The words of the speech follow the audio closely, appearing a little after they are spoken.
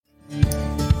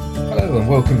Hello and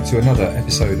welcome to another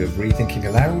episode of Rethinking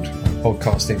Aloud,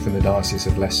 podcasting from the Diocese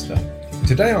of Leicester. And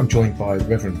today I'm joined by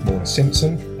Reverend Morna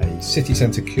Simpson, a city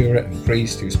centre curate and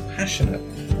priest who's passionate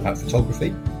about photography,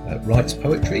 writes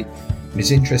poetry, and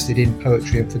is interested in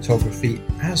poetry and photography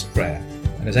as prayer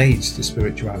and as aids to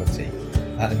spirituality.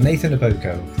 And Nathan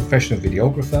Aboko, a professional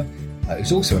videographer,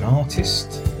 who's also an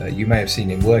artist. You may have seen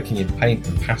him working in paint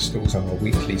and pastels on our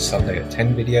weekly Sunday at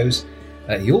 10 videos.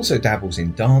 He also dabbles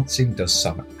in dancing, does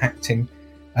some acting,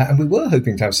 and we were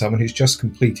hoping to have someone who's just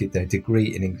completed their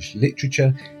degree in English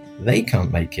literature. They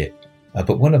can't make it,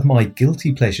 but one of my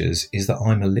guilty pleasures is that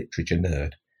I'm a literature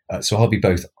nerd. So I'll be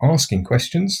both asking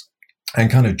questions and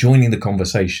kind of joining the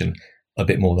conversation a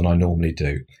bit more than I normally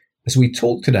do. As we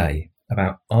talk today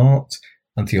about art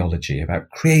and theology, about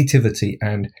creativity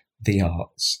and the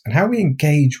arts, and how we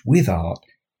engage with art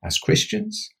as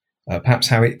Christians, perhaps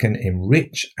how it can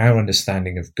enrich our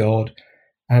understanding of God,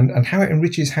 and how it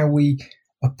enriches how we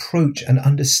approach and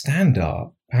understand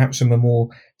art, perhaps from a more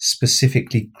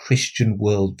specifically Christian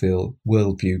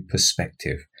worldview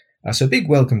perspective. So a big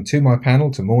welcome to my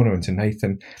panel, to Morna and to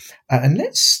Nathan. And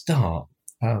let's start,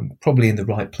 probably in the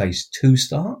right place to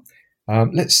start.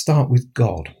 Let's start with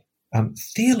God.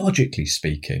 Theologically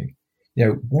speaking,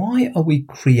 why are we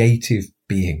creative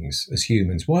beings as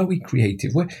humans? Why are we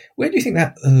creative? Where do you think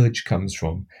that urge comes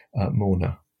from,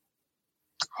 Morna?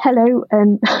 Hello,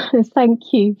 and thank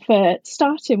you for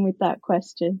starting with that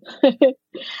question.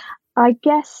 I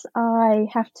guess I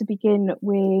have to begin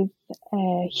with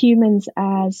humans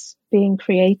as being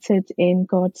created in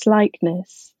God's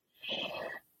likeness.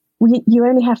 You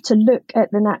only have to look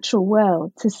at the natural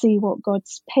world to see what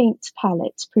God's paint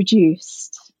palette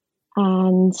produced.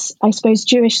 And I suppose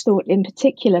Jewish thought in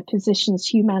particular positions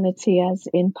humanity as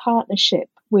in partnership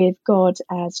with God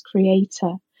as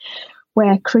creator,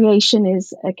 where creation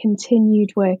is a continued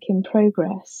work in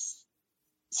progress.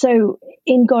 So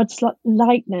in God's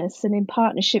likeness and in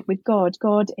partnership with God,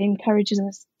 God encourages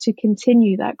us to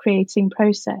continue that creating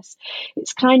process.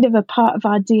 It's kind of a part of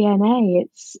our DNA.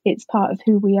 It's part of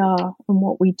who we are and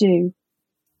what we do.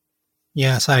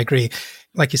 Yes, I agree.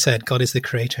 Like you said, God is the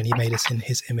creator and he made us in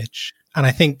his image. And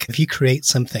I think if you create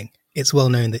something, it's well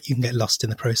known that you can get lost in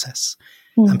the process.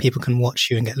 And people can watch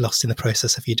you and get lost in the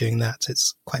process of you doing that.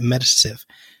 It's quite meditative.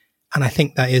 And I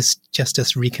think that is just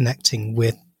us reconnecting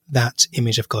with that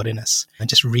image of God in us and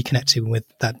just reconnecting with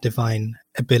that divine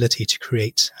ability to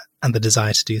create and the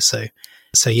desire to do so.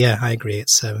 So yeah, I agree.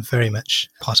 It's very much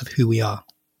part of who we are,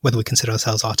 whether we consider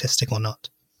ourselves artistic or not.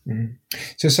 Mm.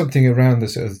 So something around the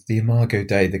sort of the Imago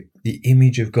Dei, the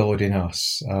image of God in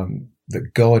us,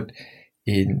 that God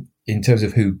in terms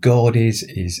of who God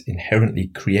is inherently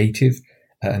creative,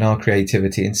 and our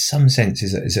creativity in some sense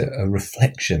is a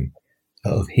reflection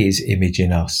of his image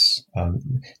in us.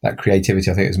 That creativity,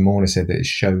 I think, as Morna said, that is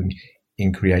shown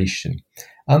in creation.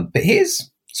 But here's,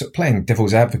 sort of playing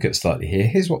devil's advocate slightly here,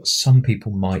 here's what some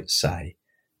people might say.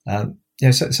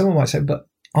 So someone might say, but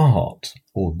art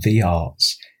or the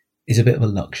arts is a bit of a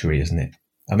luxury, isn't it?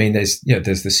 I mean, there's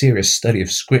the serious study of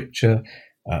scripture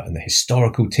and the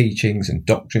historical teachings and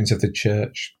doctrines of the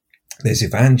church. There's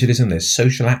evangelism, there's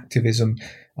social activism,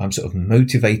 sort of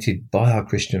motivated by our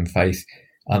Christian faith.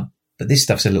 But this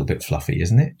stuff's a little bit fluffy,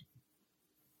 isn't it?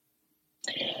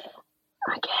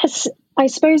 I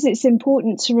suppose it's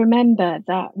important to remember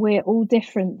that we're all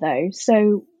different, though.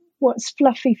 So what's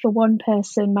fluffy for one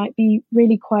person might be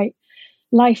really quite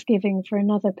life-giving for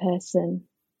another person.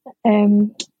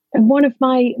 And one of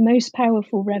my most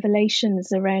powerful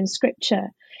revelations around scripture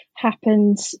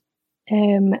happened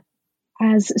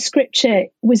as scripture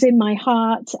was in my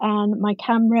heart and my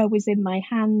camera was in my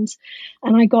hand,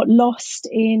 and I got lost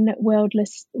in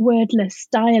wordless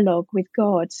dialogue with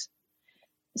God.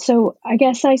 So I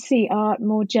guess I see art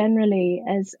more generally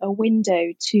as a window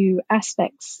to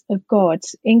aspects of God,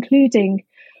 including,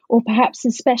 or perhaps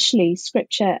especially,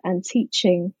 scripture and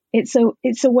teaching. It's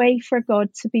a way for God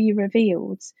to be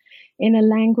revealed in a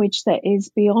language that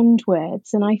is beyond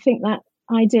words. And I think that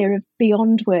idea of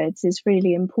beyond words is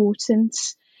really important.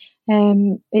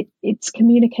 It's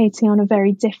communicating on a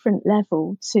very different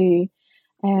level to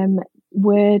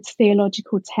words,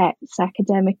 theological texts,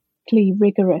 academically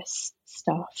rigorous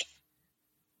stuff.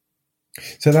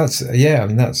 So that's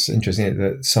interesting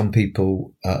that some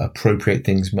people appropriate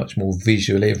things much more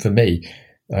visually. And for me,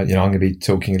 I'm going to be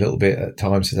talking a little bit at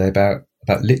times today about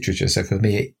literature. So for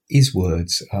me, it is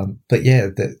words. But yeah,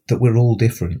 that we're all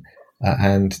different.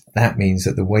 And that means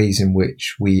that the ways in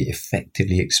which we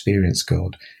effectively experience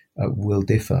God will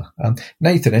differ.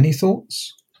 Nathan, any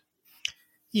thoughts?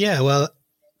 Yeah, well,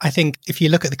 I think if you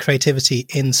look at the creativity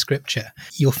in Scripture,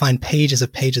 you'll find pages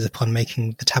upon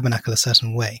making the tabernacle a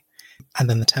certain way, and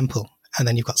then the temple, and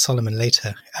then you've got Solomon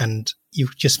later, and you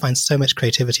just find so much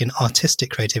creativity and artistic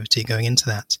creativity going into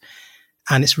that.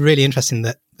 And it's really interesting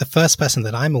that the first person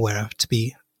that I'm aware of to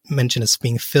be mentioned as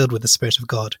being filled with the Spirit of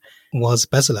God was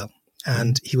Bezalel,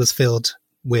 and he was filled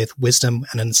with wisdom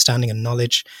and understanding and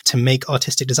knowledge to make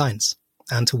artistic designs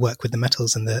and to work with the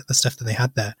metals and the stuff that they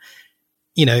had there.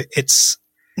 You know, it's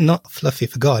not fluffy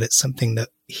for God. It's something that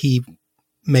he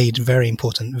made very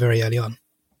important very early on.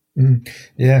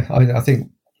 Yeah, I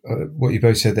think what you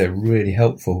both said there really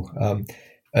helpful.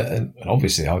 And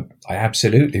obviously, I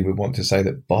absolutely would want to say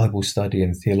that Bible study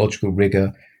and theological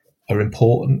rigor are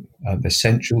important. They're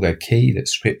central, they're key, that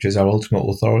Scripture is our ultimate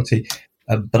authority.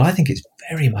 But I think it's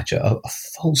very much a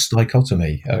false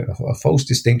dichotomy, a false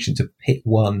distinction to pit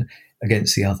one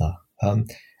against the other.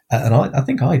 And I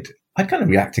think I'd kind of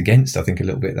react against, I think, a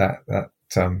little bit that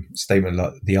statement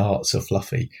like the arts are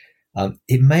fluffy.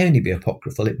 It may only be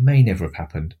apocryphal, it may never have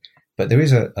happened. But there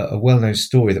is a well-known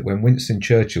story that when Winston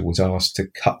Churchill was asked to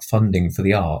cut funding for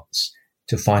the arts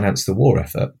to finance the war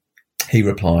effort, he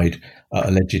replied,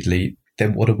 allegedly,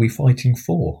 then what are we fighting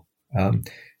for?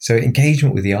 So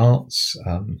engagement with the arts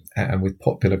and with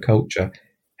popular culture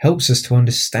helps us to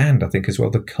understand, I think, as well,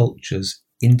 the cultures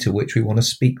into which we want to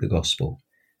speak the gospel.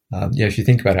 If you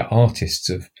think about it, artists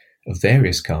of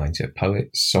various kinds,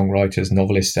 poets, songwriters,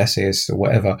 novelists, essayists, or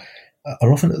whatever,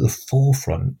 are often at the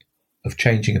forefront of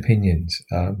changing opinions,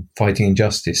 fighting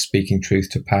injustice, speaking truth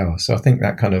to power. So I think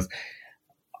that kind of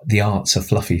the arts are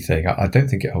fluffy thing, I don't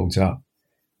think it holds up.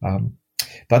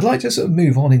 But I'd like to sort of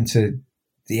move on into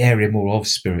the area more of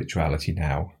spirituality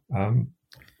now.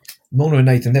 Mona and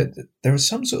Nathan, there are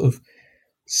some sort of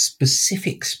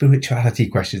specific spirituality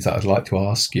questions that I'd like to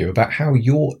ask you about how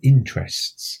your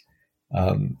interests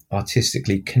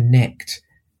artistically connect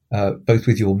both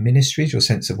with your ministries, your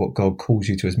sense of what God calls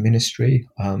you to as ministry,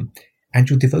 and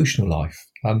your devotional life.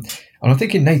 And I'm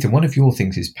thinking, Nathan, one of your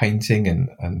things is painting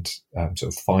and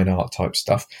sort of fine art type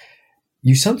stuff.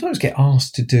 You sometimes get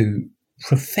asked to do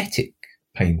prophetic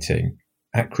painting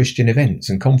at Christian events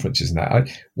and conferences and that.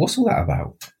 What's all that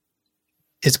about?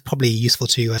 It's probably useful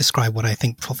to describe what I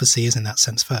think prophecy is in that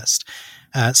sense first.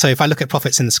 So if I look at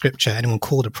prophets in the Scripture, anyone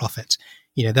called a prophet,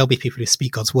 there'll be people who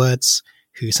speak God's words,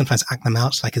 who sometimes act them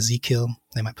out, like Ezekiel.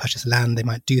 They might purchase land, they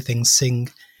might do things, sing,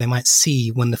 they might see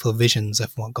wonderful visions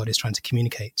of what God is trying to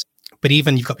communicate. But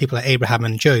even you've got people like Abraham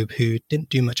and Job who didn't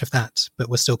do much of that, but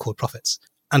were still called prophets.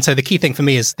 And so the key thing for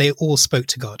me is they all spoke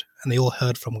to God and they all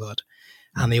heard from God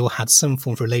and they all had some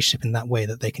form of relationship in that way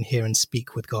that they can hear and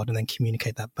speak with God and then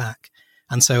communicate that back.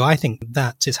 And so I think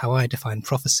that is how I define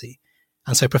prophecy.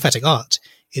 And so prophetic art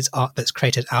is art that's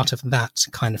created out of that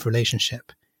kind of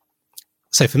relationship.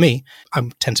 So for me, I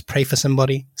tend to pray for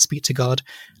somebody, speak to God,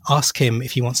 ask him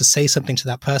if he wants to say something to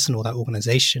that person or that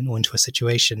organization or into a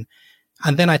situation.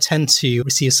 And then I tend to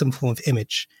receive some form of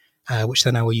image, which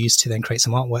then I will use to then create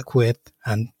some artwork with,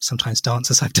 and sometimes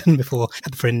dance, as I've done before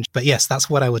at the Fringe. But yes, that's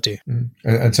what I would do.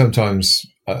 And sometimes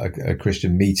a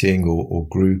Christian meeting or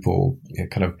group or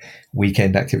kind of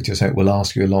weekend activity or something will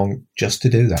ask you along just to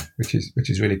do that, which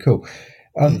is really cool.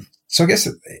 So I guess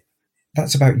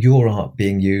that's about your art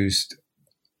being used,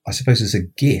 I suppose, as a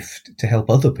gift to help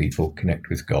other people connect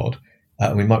with God.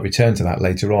 And we might return to that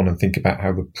later on and think about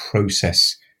how the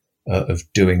process of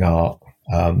doing art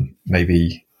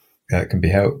maybe can be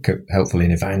helpful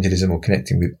in evangelism or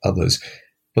connecting with others.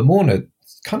 But Morna,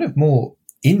 kind of more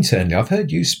internally, I've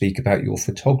heard you speak about your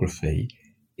photography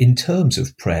in terms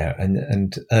of prayer,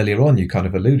 and earlier on you kind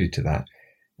of alluded to that.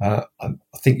 I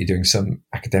think you're doing some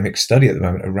academic study at the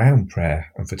moment around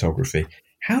prayer and photography.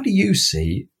 How do you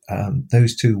see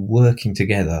those two working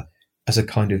together as a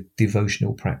kind of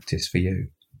devotional practice for you?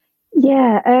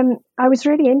 Yeah, I was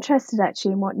really interested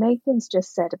actually in what Nathan's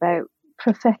just said about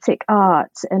prophetic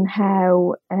art and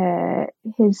how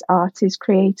his art is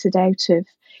created out of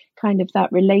kind of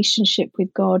that relationship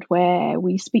with God where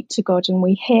we speak to God and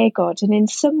we hear God. And in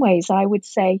some ways, I would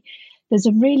say there's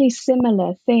a really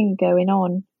similar thing going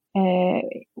on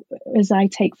as I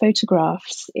take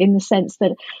photographs, in the sense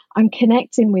that I'm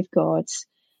connecting with God.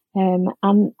 And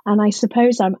I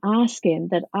suppose I'm asking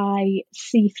that I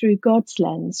see through God's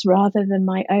lens rather than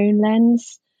my own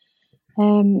lens.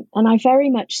 And I very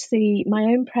much see my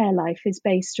own prayer life is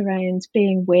based around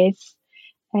being with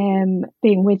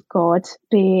God,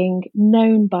 being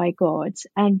known by God,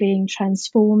 and being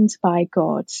transformed by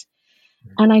God.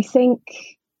 And I think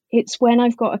it's when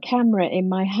I've got a camera in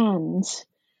my hand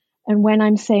and when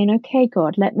I'm saying, okay,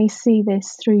 God, let me see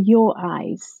this through your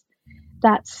eyes,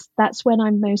 that's when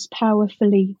I'm most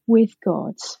powerfully with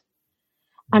God.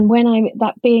 And when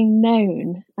that being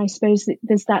known, I suppose that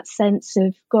there's that sense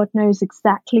of God knows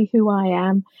exactly who I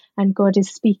am, and God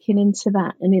is speaking into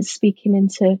that, and it's speaking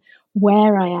into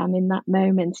where I am in that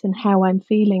moment and how I'm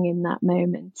feeling in that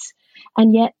moment.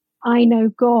 And yet I know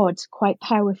God quite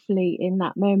powerfully in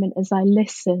that moment as I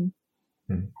listen.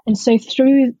 And so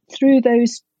through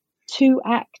those two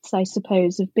acts, I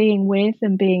suppose, of being with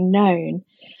and being known,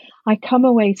 I come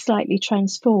away slightly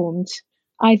transformed,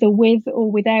 either with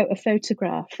or without a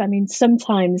photograph. I mean,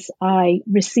 sometimes I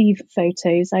receive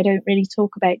photos. I don't really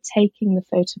talk about taking the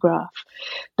photograph,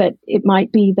 but it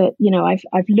might be that,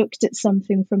 I've looked at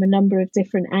something from a number of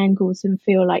different angles and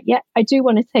feel like, yeah, I do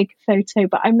want to take a photo,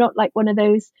 but I'm not like one of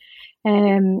those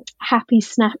happy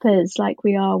snappers like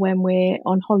we are when we're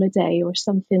on holiday or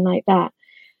something like that.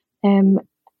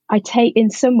 I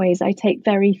take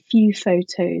very few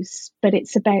photos, but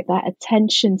it's about that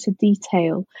attention to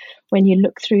detail when you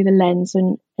look through the lens,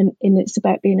 and it's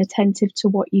about being attentive to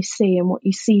what you see and what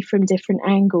you see from different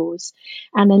angles,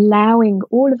 and allowing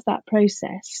all of that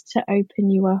process to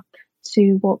open you up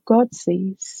to what God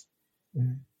sees.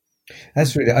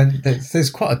 That's really,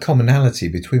 there's quite a commonality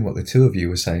between what the two of you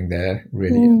were saying there,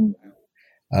 really.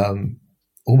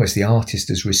 Almost the artist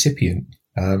as recipient.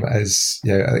 As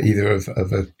either of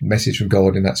a message from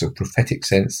God in that sort of prophetic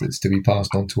sense that's to be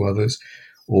passed on to others,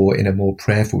 or in a more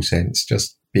prayerful sense,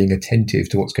 just being attentive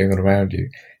to what's going on around you,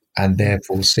 and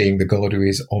therefore seeing the God who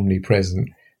is omnipresent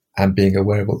and being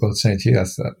aware of what God's saying to you.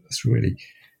 That's really,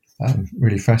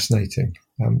 really fascinating.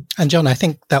 And John, I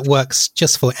think that works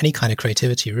just for any kind of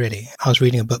creativity, really. I was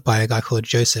reading a book by a guy called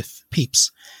Joseph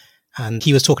Pepys, and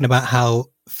he was talking about how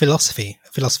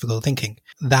philosophical thinking,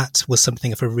 that was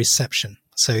something of a reception.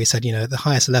 So he said, at the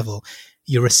highest level,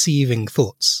 you're receiving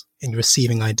thoughts and you're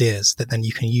receiving ideas that then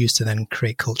you can use to then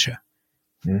create culture.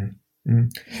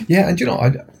 Yeah, and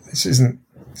this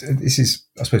is,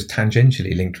 I suppose,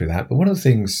 tangentially linked with that. But one of the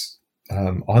things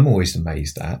I'm always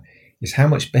amazed at is how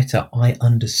much better I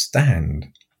understand,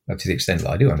 to the extent that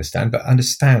I do understand, but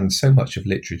understand so much of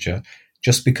literature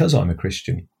just because I'm a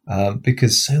Christian,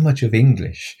 because so much of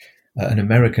English and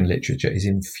American literature is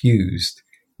infused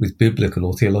with biblical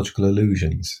or theological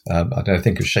allusions. I don't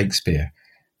think of Shakespeare,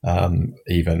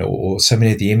 even, or so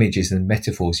many of the images and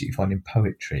metaphors that you find in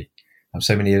poetry,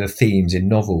 so many of the themes in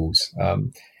novels.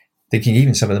 Thinking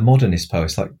even some of the modernist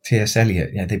poets like T.S.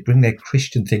 Eliot, they bring their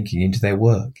Christian thinking into their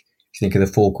work. If you think of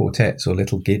the Four Quartets or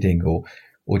Little Gidding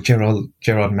or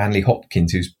Gerard Manley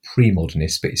Hopkins, who's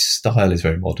pre-modernist, but his style is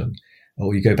very modern.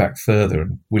 Or you go back further,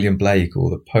 and William Blake, or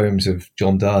the poems of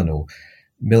John Donne, or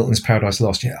Milton's Paradise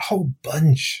Lost. A whole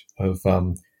bunch of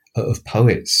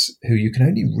poets who you can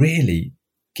only really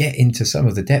get into some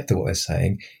of the depth of what they're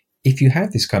saying if you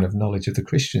have this kind of knowledge of the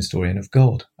Christian story and of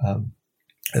God.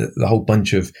 The whole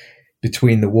bunch of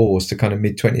between the wars to kind of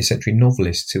mid-20th century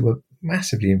novelists who were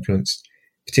massively influenced,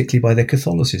 particularly by their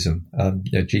Catholicism.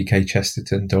 G.K.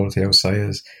 Chesterton, Dorothy L.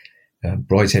 Sayers,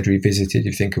 Brideshead Revisited.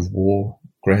 You think of War,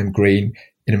 Graham Greene.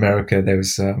 In America, there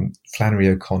was Flannery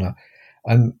O'Connor.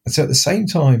 And so at the same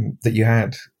time that you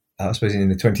had, I suppose in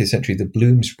the 20th century, the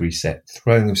Bloomsbury set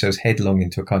throwing themselves headlong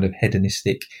into a kind of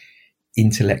hedonistic,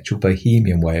 intellectual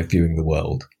bohemian way of viewing the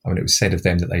world. I mean, it was said of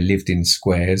them that they lived in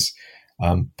squares,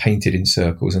 painted in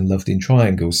circles and loved in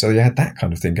triangles. So you had that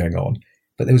kind of thing going on.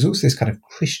 But there was also this kind of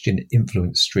Christian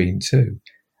influence stream too.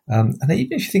 And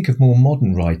even if you think of more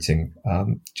modern writing,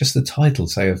 just the title,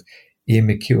 say, of Ian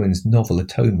McEwan's novel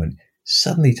Atonement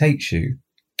suddenly takes your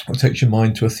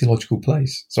mind to a theological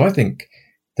place. So I think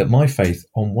that my faith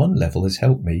on one level has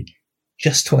helped me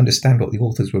just to understand what the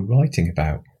authors were writing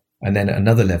about. And then at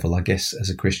another level, I guess, as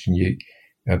a Christian, you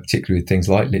particularly with things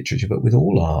like literature, but with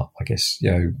all art, I guess,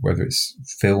 whether it's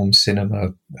film, cinema,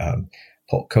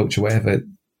 pop culture, whatever,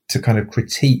 to kind of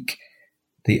critique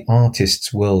the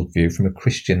artist's worldview from a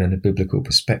Christian and a biblical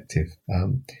perspective.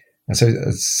 And so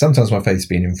sometimes my faith's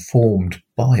been informed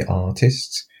by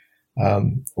artists,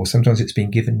 or sometimes it's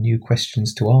been given new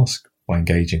questions to ask by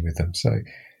engaging with them. So,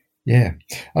 yeah.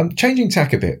 Changing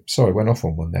tack a bit. Sorry, went off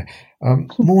on one there.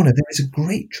 Morna, there is a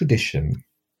great tradition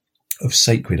of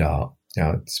sacred art.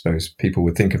 I suppose people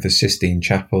would think of the Sistine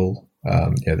Chapel,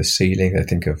 the ceiling. They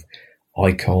think of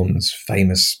icons,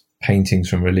 famous paintings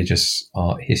from religious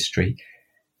art history.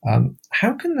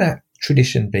 How can that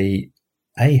tradition be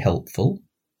A, helpful,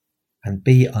 and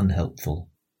B, unhelpful?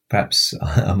 Perhaps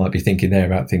I might be thinking there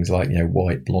about things like,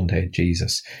 white, blonde-haired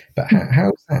Jesus. But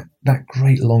how's that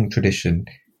great long tradition,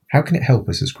 how can it help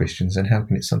us as Christians, and how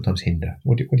can it sometimes hinder?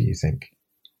 What do you think?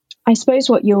 I suppose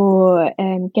what you're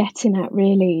getting at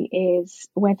really is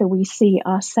whether we see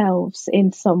ourselves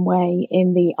in some way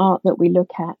in the art that we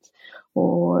look at,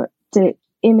 or do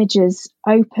images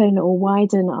open or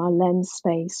widen our lens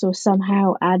space, or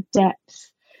somehow add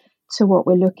depth to what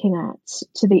we're looking at,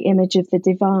 to the image of the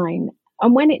divine.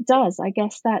 And when it does, I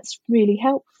guess that's really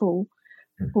helpful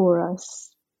for us.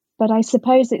 But I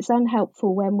suppose it's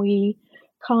unhelpful when we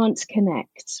can't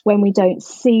connect, when we don't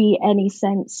see any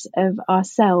sense of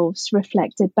ourselves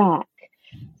reflected back,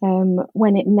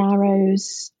 when it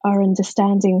narrows our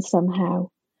understanding somehow.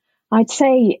 I'd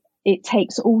say it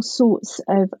takes all sorts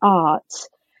of art,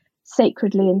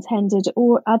 sacredly intended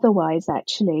or otherwise,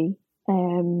 actually,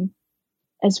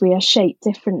 as we are shaped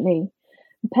differently.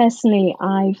 Personally,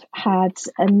 I've had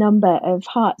a number of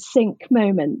heart sync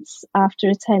moments after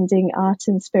attending art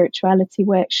and spirituality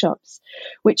workshops,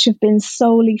 which have been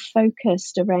solely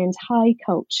focused around high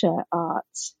culture art.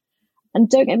 And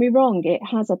don't get me wrong, it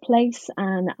has a place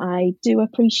and I do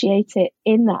appreciate it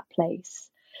in that place.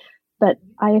 But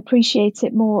I appreciate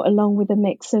it more along with a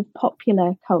mix of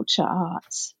popular culture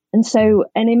art. And so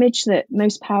an image that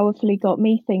most powerfully got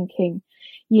me thinking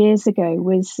years ago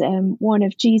was one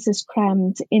of Jesus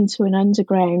crammed into an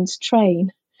underground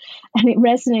train. And it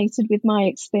resonated with my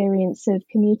experience of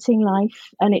commuting life.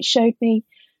 And it showed me,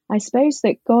 I suppose,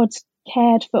 that God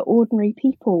cared for ordinary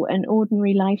people and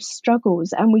ordinary life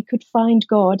struggles. And we could find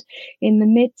God in the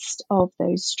midst of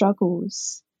those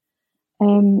struggles.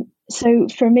 So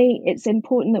for me, it's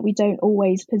important that we don't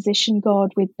always position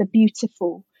God with the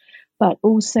beautiful, but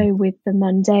also with the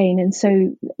mundane. And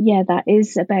so, yeah, that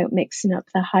is about mixing up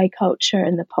the high culture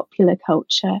and the popular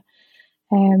culture,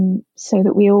 so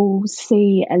that we all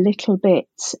see a little bit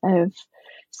of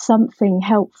something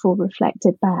helpful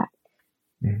reflected back.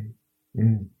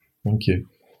 Thank you.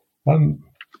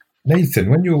 Nathan,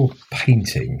 when you're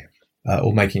painting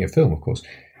or making a film, of course,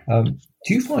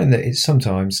 do you find that it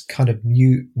sometimes kind of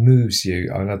moves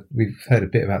you? I know we've heard a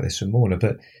bit about this from Morna,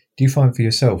 but do you find for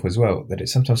yourself as well that it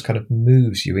sometimes kind of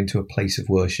moves you into a place of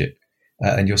worship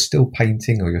and you're still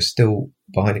painting or you're still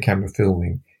behind a camera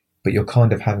filming, but you're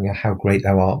kind of having a how great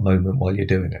thou art moment while you're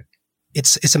doing it?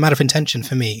 It's a matter of intention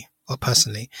for me, or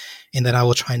personally, in that I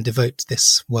will try and devote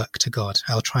this work to God.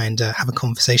 I'll try and have a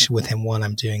conversation with him while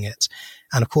I'm doing it.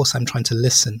 And of course, I'm trying to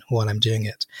listen while I'm doing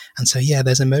it. And so, yeah,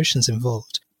 there's emotions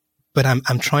involved. But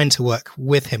I'm trying to work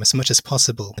with him as much as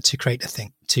possible to create a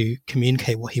thing, to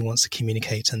communicate what he wants to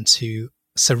communicate, and to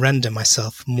surrender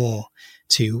myself more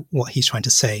to what he's trying to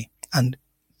say, and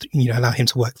allow him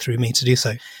to work through me to do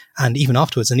so. And even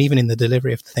afterwards, and even in the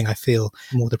delivery of the thing, I feel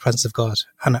more the presence of God.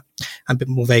 And I'm a bit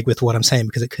more vague with what I'm saying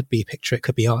because it could be a picture, it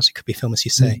could be art, it could be film, as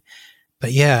you say.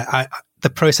 But yeah, the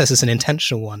process is an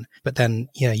intentional one. But then,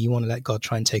 yeah, you want to let God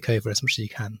try and take over as much as you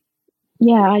can.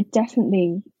 Yeah, I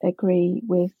definitely agree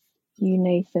with you,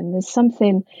 Nathan. There's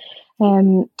something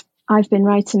I've been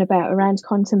writing about around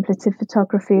contemplative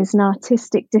photography as an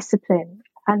artistic discipline,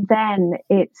 and then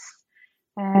it's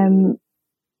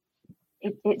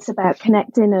about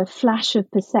connecting a flash of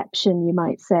perception, you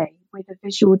might say, with a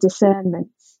visual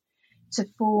discernment to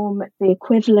form the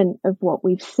equivalent of what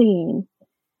we've seen.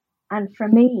 And for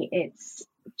me, it's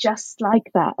just like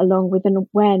that, along with an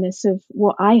awareness of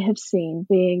what I have seen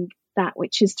being that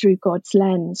which is through God's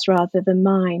lens rather than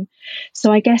mine. So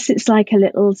I guess it's like a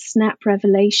little snap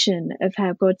revelation of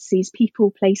how God sees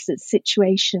people, places,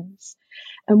 situations.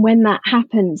 And when that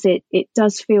happens, it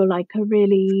does feel like a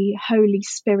really Holy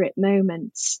Spirit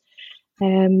moment,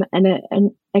 and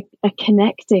a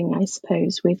connecting, I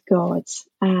suppose, with God,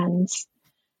 and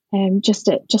just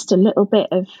a little bit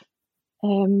of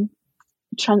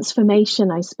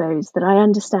transformation, I suppose, that I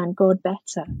understand God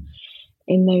better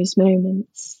in those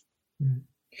moments.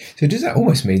 So does that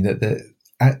almost mean that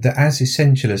as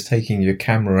essential as taking your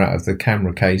camera out of the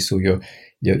camera case or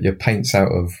your paints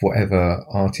out of whatever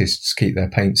artists keep their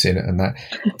paints in, and that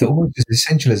almost as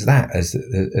essential as that, as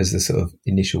the sort of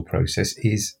initial process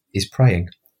is praying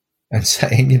and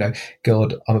saying,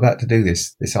 God, I'm about to do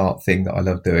this art thing that I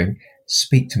love doing.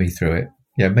 Speak to me through it.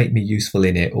 Make me useful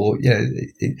in it. Or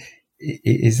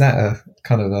is that a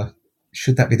kind of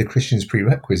should that be the Christian's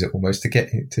prerequisite almost to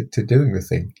get to doing the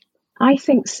thing? I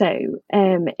think so,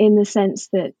 in the sense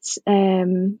that,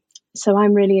 so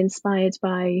I'm really inspired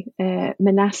by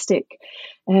monastic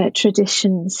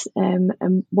traditions,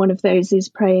 and one of those is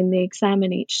praying the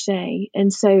examen each day.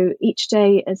 And so each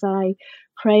day as I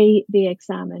pray the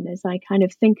examen, as I kind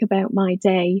of think about my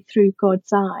day through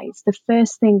God's eyes, the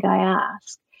first thing I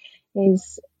ask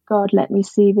is, God, let me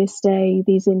see this day,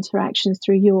 these interactions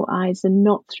through your eyes and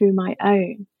not through my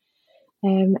own.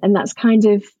 And that's kind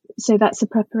of, so that's a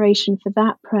preparation for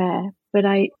that prayer. But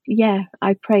I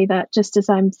pray that just as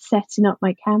I'm setting up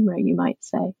my camera, you might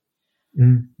say.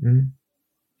 Mm-hmm.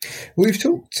 We've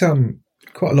talked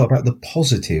quite a lot about the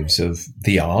positives of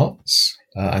the arts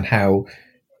and how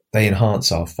they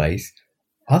enhance our faith.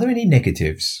 Are there any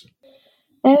negatives?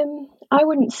 I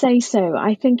wouldn't say so.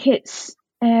 I think it's,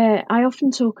 I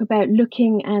often talk about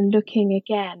looking and looking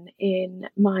again in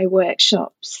my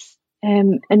workshops.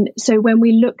 And so when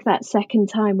we look that second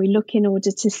time, we look in order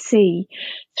to see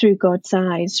through God's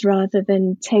eyes rather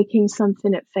than taking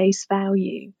something at face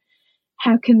value.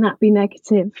 How can that be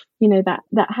negative? You know,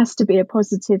 that has to be a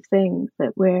positive thing,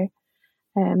 that we're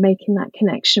making that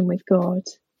connection with God.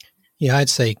 Yeah, I'd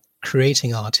say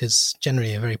creating art is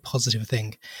generally a very positive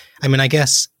thing. I mean, I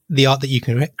guess the art that you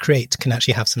can create can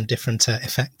actually have some different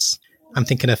effects. I'm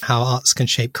thinking of how arts can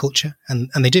shape culture, and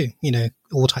they do. You know,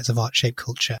 all types of art shape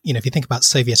culture. You know, if you think about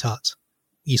Soviet art,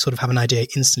 you sort of have an idea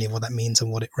instantly of what that means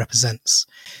and what it represents.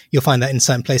 You'll find that in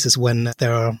certain places when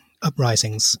there are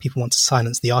uprisings, people want to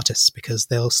silence the artists because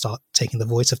they'll start taking the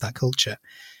voice of that culture.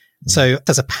 So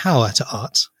there's a power to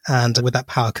art, and with that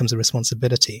power comes a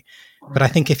responsibility. But I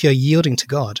think if you're yielding to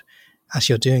God as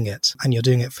you're doing it, and you're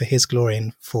doing it for His glory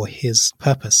and for His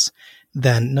purpose,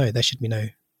 then no, there should be no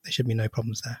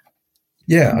problems there.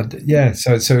 Yeah.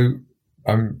 So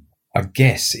I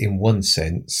guess in one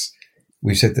sense,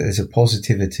 we've said that there's a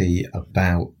positivity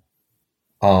about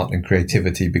art and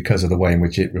creativity because of the way in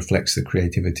which it reflects the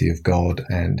creativity of God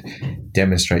and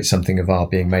demonstrates something of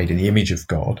art being made in the image of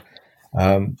God.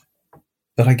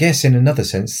 But I guess in another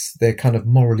sense, they're kind of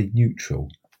morally neutral.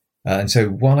 And so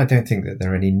while I don't think that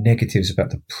there are any negatives about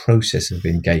the process of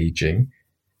engaging,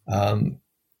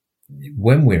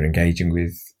 when we're engaging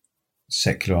with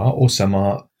secular art or some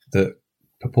art that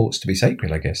purports to be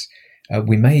sacred, I guess,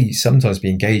 we may sometimes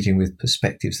be engaging with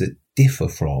perspectives that differ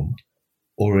from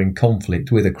or in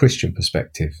conflict with a Christian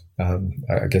perspective.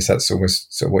 I guess that's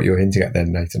almost sort of what you're hinting at there,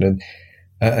 Nathan.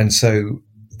 And so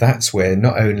that's where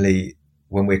not only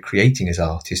when we're creating as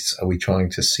artists are we trying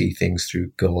to see things through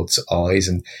God's eyes,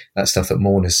 and that stuff that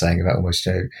Morna's saying about almost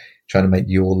trying to make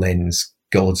your lens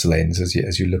God's lens as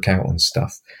you look out on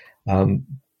stuff.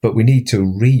 But we need to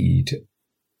read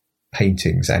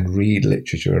paintings and read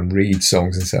literature and read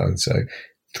songs and so on, so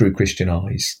through Christian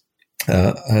eyes.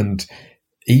 And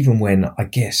even when I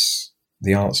guess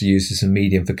the arts are used as a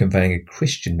medium for conveying a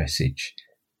Christian message,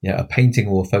 a painting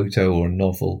or a photo or a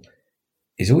novel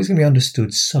is always going to be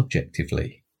understood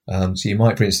subjectively. So you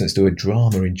might, for instance, do a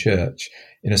drama in church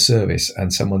in a service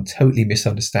and someone totally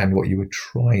misunderstand what you were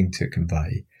trying to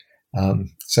convey.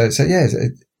 So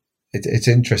it's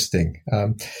interesting.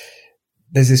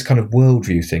 There's this kind of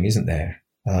worldview thing, isn't there?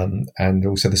 And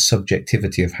also the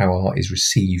subjectivity of how art is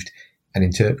received and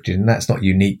interpreted. And that's not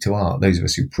unique to art. Those of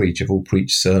us who preach have all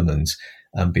preached sermons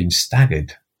and been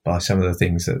staggered by some of the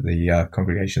things that the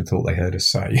congregation thought they heard us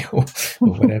say or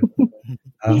whatever.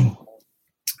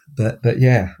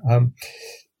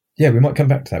 We might come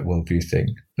back to that worldview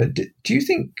thing. But do you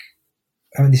think,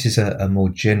 I mean, this is a more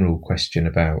general question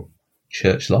about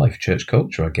church life, church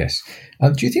culture, I guess.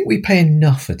 Do you think we pay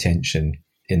enough attention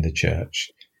in the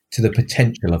church to the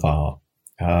potential of art,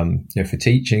 for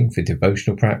teaching, for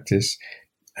devotional practice,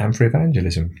 and for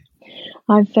evangelism?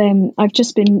 I've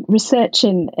just been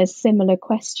researching a similar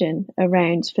question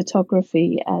around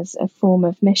photography as a form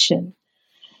of mission.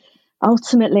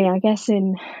 Ultimately, I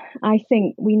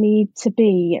think we need to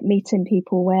be meeting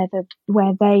people where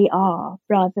they are,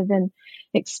 rather than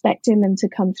expecting them to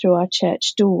come through our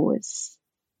church doors.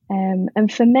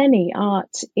 And for many,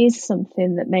 art is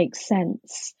something that makes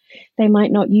sense. They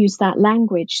might not use that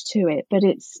language to it, but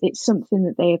it's something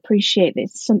that they appreciate.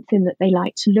 It's something that they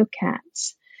like to look at.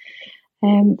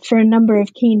 For a number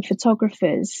of keen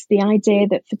photographers, the idea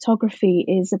that photography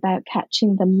is about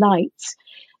catching the light,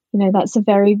 that's a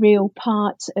very real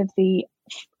part of the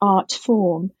art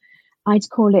form. I'd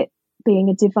call it being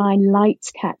a divine light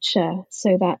catcher,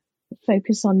 so that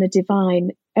focus on the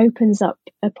divine opens up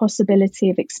a possibility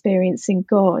of experiencing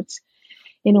God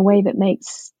in a way that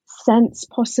makes sense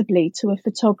possibly to a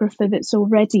photographer that's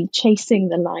already chasing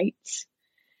the light.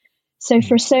 So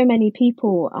for so many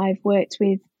people I've worked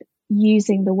with,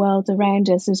 using the world around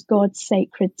us as God's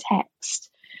sacred text,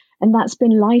 and that's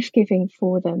been life-giving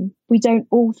for them. We don't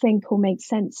all think or make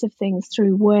sense of things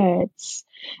through words.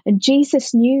 And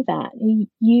Jesus knew that. He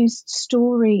used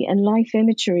story and life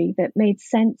imagery that made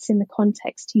sense in the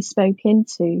context he spoke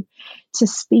into, to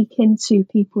speak into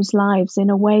people's lives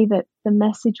in a way that the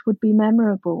message would be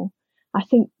memorable. I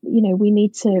think, we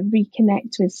need to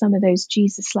reconnect with some of those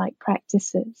Jesus-like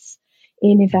practices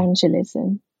in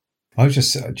evangelism. I was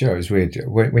just, Joe, it's weird.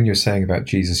 When you're saying about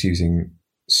Jesus using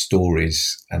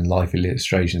stories and life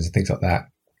illustrations and things like that,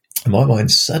 and my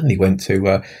mind suddenly went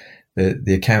to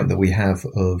the account that we have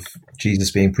of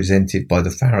Jesus being presented by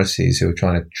the Pharisees who were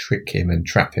trying to trick him and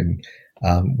trap him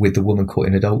with the woman caught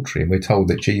in adultery. And we're told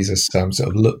that Jesus sort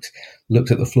of looked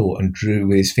at the floor and drew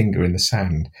with his finger in the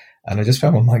sand. And I just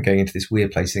found my mind going into this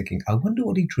weird place thinking, I wonder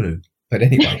what he drew. But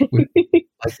anyway,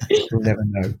 we'll never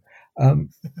know.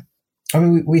 I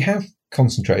mean, we have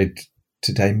concentrated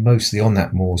today mostly on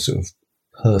that more sort of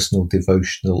personal,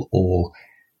 devotional, or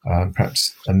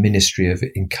perhaps a ministry of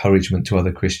encouragement to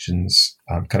other Christians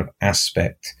kind of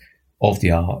aspect of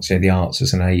the arts, the arts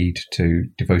as an aid to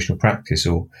devotional practice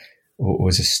or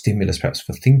as a stimulus perhaps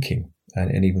for thinking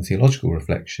and even theological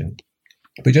reflection.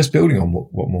 But just building on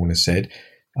what Morna said,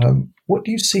 what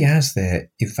do you see as their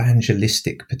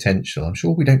evangelistic potential? I'm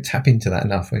sure we don't tap into that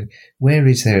enough. I mean, where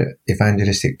is their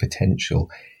evangelistic potential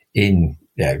in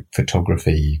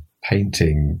photography,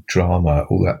 painting, drama,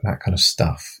 all that kind of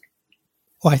stuff?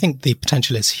 Well, I think the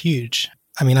potential is huge.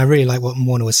 I mean, I really like what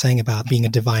Morna was saying about being a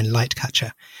divine light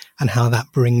catcher and how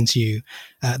that brings you,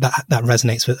 that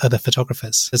resonates with other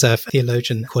photographers. There's a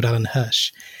theologian called Alan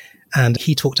Hirsch, and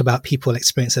he talked about people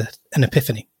experience an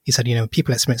epiphany. He said,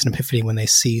 people experience an epiphany when they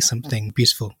see something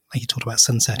beautiful. Like he talked about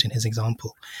sunset in his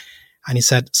example. And he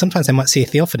said, sometimes they might see a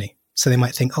theophany. So they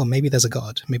might think, oh, maybe there's a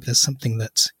God. Maybe there's something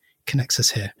that connects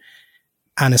us here.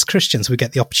 And as Christians, we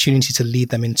get the opportunity to lead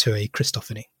them into a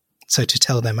Christophany. So to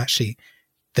tell them, actually,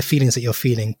 the feelings that you're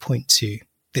feeling point to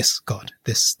this God.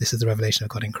 This is the revelation of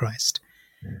God in Christ.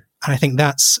 Yeah. And I think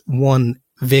that's one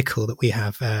vehicle that we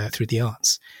have through the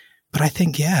arts. But I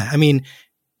think,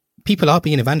 people are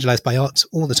being evangelized by art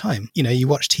all the time. You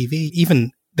watch TV,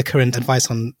 even the current advice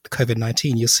on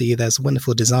COVID-19, you'll see there's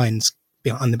wonderful designs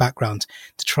on the background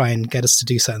to try and get us to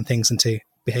do certain things and to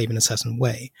behave in a certain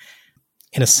way.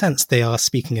 In a sense, they are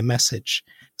speaking a message.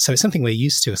 So it's something we're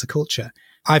used to as a culture.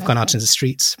 I've gone out into the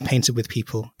streets, painted with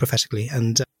people prophetically,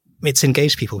 and it's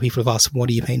engaged people. People have asked, what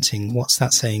are you painting? What's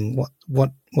that saying?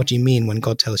 What do you mean when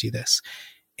God tells you this?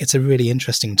 It's a really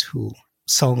interesting tool.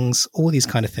 Songs, all these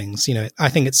kind of things. I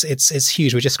think it's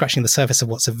huge. We're just scratching the surface of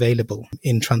what's available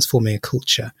in transforming a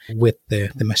culture with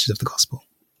the message of the gospel.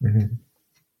 Mm-hmm.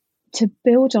 To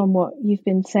build on what you've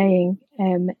been saying,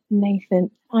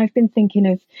 Nathan, I've been thinking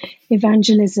of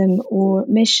evangelism or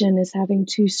mission as having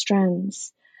two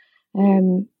strands.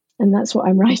 And that's what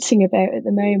I'm writing about at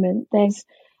the moment. There's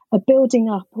a building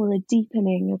up or a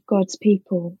deepening of God's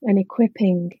people, an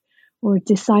equipping or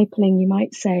discipling, you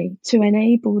might say, to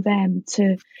enable them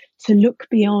to look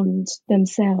beyond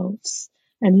themselves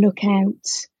and look out.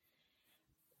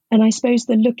 And I suppose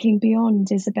the looking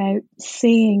beyond is about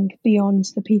seeing beyond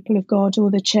the people of God or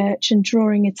the church and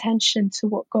drawing attention to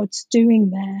what God's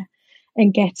doing there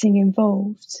and getting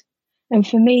involved. And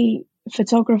for me,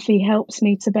 photography helps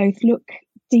me to both look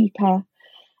deeper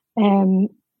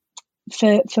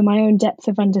for my own depth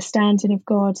of understanding of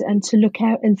God and to look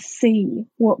out and see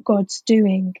what God's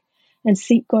doing and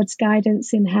seek God's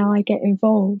guidance in how I get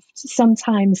involved.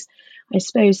 Sometimes I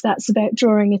suppose that's about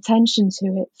drawing attention to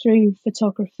it through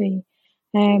photography.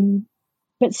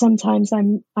 But sometimes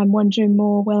I'm wondering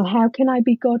more, well, how can I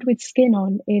be God with skin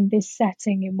on in this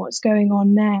setting, in what's going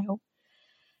on now?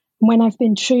 When I've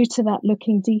been true to that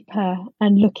looking deeper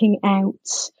and looking out,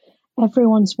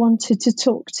 everyone's wanted to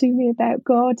talk to me about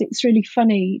God. It's really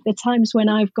funny. The times when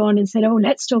I've gone and said, oh,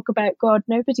 let's talk about God,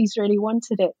 nobody's really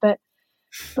wanted it. But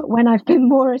when I've been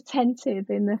more attentive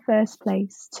in the first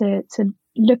place to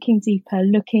looking deeper,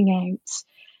 looking out,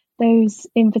 those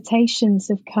invitations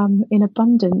have come in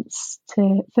abundance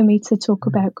for me to talk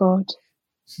about God.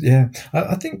 Yeah,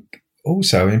 I think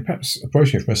also, perhaps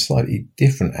approaching it from a slightly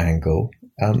different angle,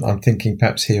 I'm thinking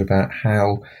perhaps here about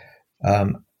how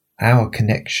our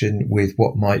connection with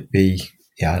what might be,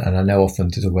 and I know often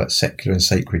to talk about secular and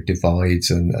sacred divides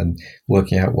and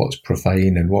working out what's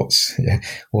profane and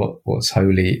what's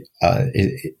holy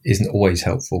isn't always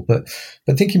helpful. But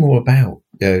thinking more about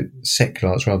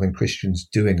secular arts rather than Christians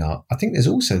doing art, I think there's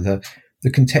also the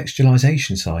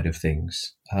contextualization side of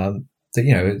things.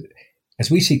 That as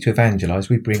we seek to evangelize,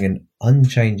 we bring an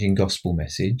unchanging gospel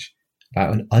message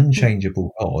about an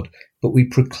unchangeable God, but we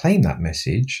proclaim that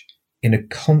message in a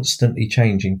constantly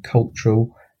changing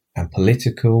cultural and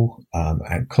political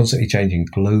and constantly changing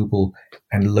global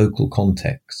and local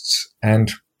contexts. And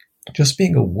just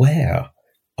being aware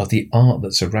of the art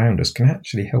that's around us can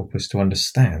actually help us to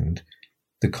understand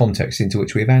the context into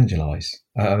which we evangelize.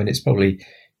 It's probably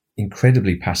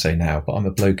incredibly passé now, but I'm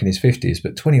a bloke in his 50s,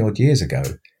 but 20 odd years ago,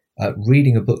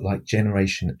 reading a book like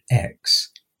Generation X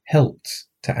helped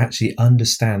to actually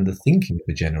understand the thinking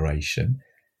of a generation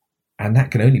And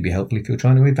that can only be helpful if you're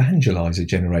trying to evangelize a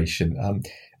generation.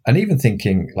 And even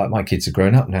thinking, like, my kids are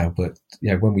grown up now, but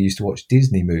when we used to watch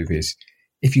Disney movies,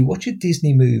 if you watch a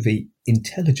Disney movie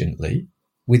intelligently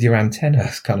with your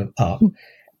antennas kind of up,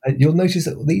 you'll notice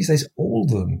that these days all of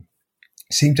them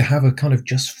seem to have a kind of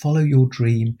just follow your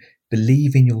dream,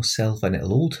 believe in yourself, and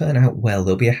it'll all turn out well.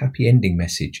 There'll be a happy ending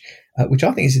message, which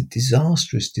I think is a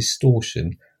disastrous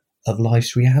distortion of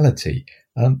life's reality.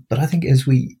 But I think as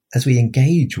we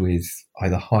engage with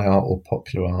either high art or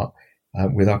popular art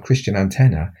with our Christian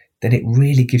antenna, then it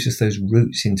really gives us those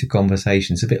roots into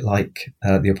conversations, a bit like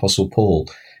the Apostle Paul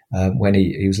when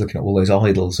he was looking at all those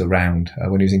idols around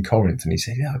when he was in Corinth, and he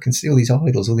said, I can see all these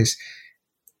idols, all this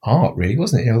art, really,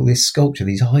 wasn't it? All this sculpture,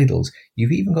 these idols.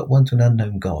 You've even got one to an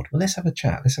unknown God. Well, let's have a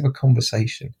chat. Let's have a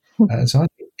conversation. So I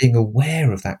think being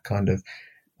aware of that kind of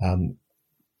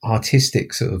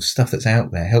artistic sort of stuff that's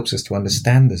out there helps us to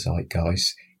understand the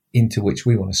zeitgeist into which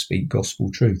we want to speak gospel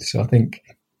truth. So I think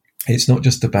it's not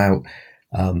just about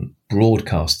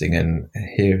broadcasting and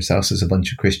here's us as a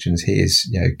bunch of Christians,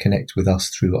 connect with us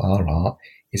through our art.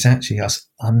 It's actually us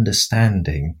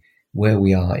understanding where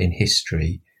we are in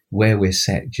history, where we're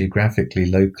set geographically,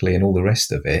 locally, and all the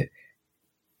rest of it.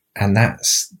 And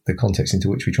that's the context into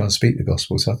which we try and speak the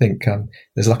gospel. So I think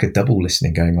there's like a double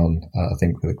listening going on, I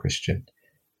think, with a Christian.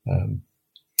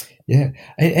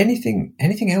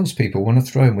 Anything else people want to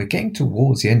throw in? We're getting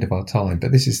towards the end of our time,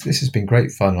 but this has been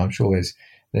great fun. I'm sure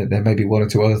there may be one or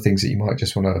two other things that you might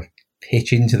just want to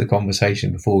pitch into the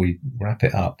conversation before we wrap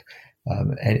it up.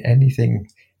 Anything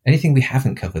we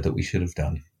haven't covered that we should have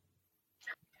done?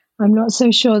 I'm not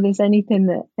so sure there's anything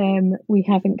that we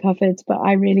haven't covered, but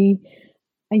I really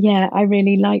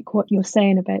like what you're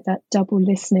saying about that double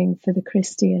listening for the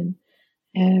Christian,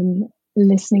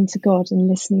 listening to God and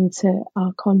listening to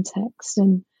our context.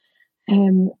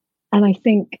 And I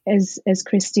think as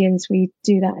Christians, we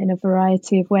do that in a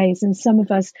variety of ways. And some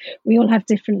of us, we all have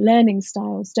different learning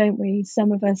styles, don't we?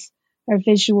 Some of us are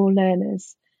visual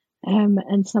learners,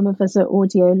 and some of us are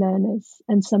audio learners,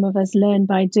 and some of us learn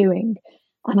by doing.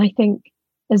 And I think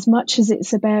as much as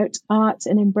it's about art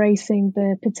and embracing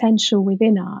the potential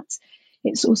within art,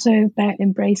 it's also about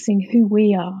embracing who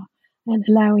we are and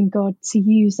allowing God to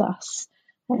use us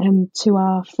to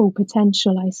our full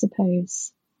potential, I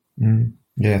suppose.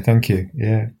 Yeah, thank you.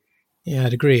 Yeah,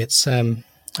 I'd agree. It's I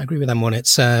agree with that one.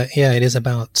 It's it is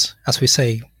about, as we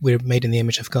say, we're made in the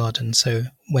image of God, and so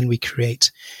when we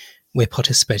create, we're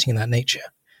participating in that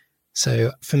nature.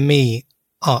 So for me,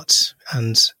 art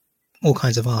and all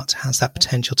kinds of art has that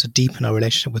potential to deepen our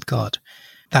relationship with God.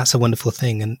 That's a wonderful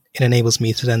thing. And it enables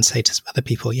me to then say to other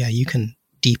people, you can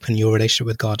deepen your relationship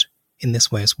with God in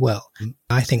this way as well.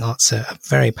 I think art's a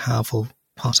very powerful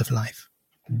part of life.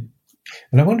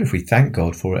 And I wonder if we thank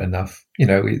God for it enough.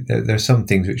 There are some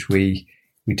things which we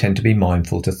tend to be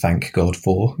mindful to thank God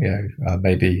for.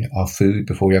 Maybe our food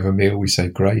before we have a meal, we say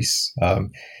grace.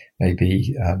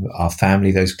 Maybe our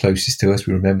family, those closest to us,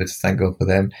 we remember to thank God for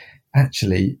them.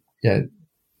 Actually,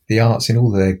 the arts in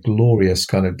all their glorious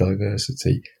kind of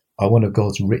diversity are one of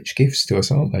God's rich gifts to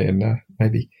us, aren't they? And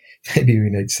maybe we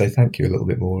need to say thank you a little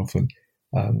bit more often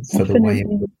for the way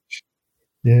in which,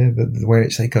 the way in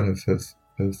which they kind of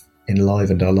have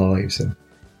enlivened our lives and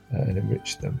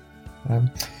enriched them.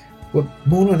 Well,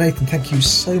 Morna and Nathan, thank you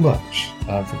so much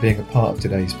for being a part of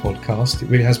today's podcast. It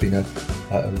really has been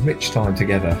a rich time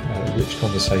together, a rich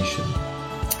conversation.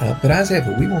 But as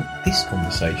ever, we want this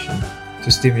conversation to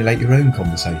stimulate your own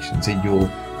conversations in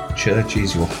your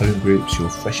churches, your home groups, your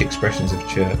fresh expressions of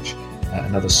church,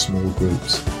 and other small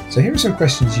groups. So here are some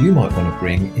questions you might want to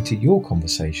bring into your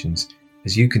conversations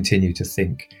as you continue to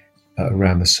think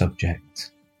around the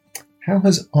subject. How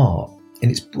has art, in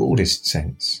its broadest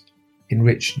sense,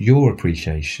 enriched your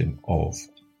appreciation of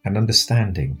and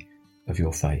understanding of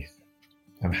your faith?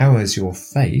 And how has your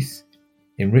faith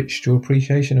enriched your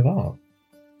appreciation of art?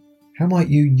 How might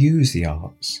you use the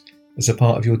arts as a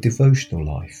part of your devotional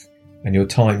life and your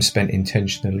time spent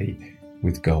intentionally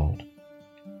with God?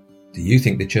 Do you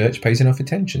think the church pays enough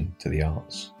attention to the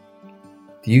arts?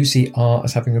 Do you see art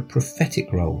as having a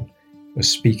prophetic role, as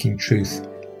speaking truth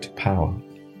to power?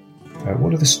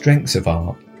 What are the strengths of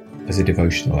art as a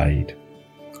devotional aid?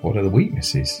 What are the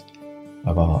weaknesses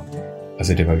of art as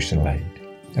a devotional aid?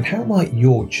 And how might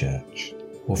your church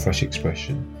or Fresh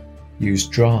Expression use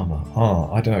drama,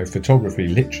 art, photography,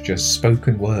 literature,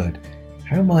 spoken word?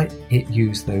 How might it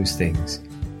use those things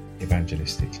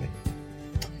evangelistically?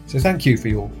 So thank you for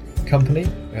your company.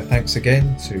 Thanks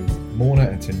again to Morna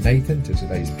and to Nathan, to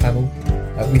today's panel.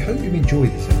 We hope you've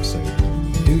enjoyed this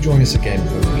episode. Do join us again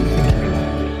for Rethinking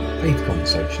Aloud, Faith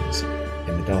Conversations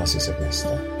in the Diocese of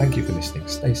Leicester. Thank you for listening.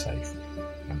 Stay safe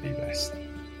and be blessed.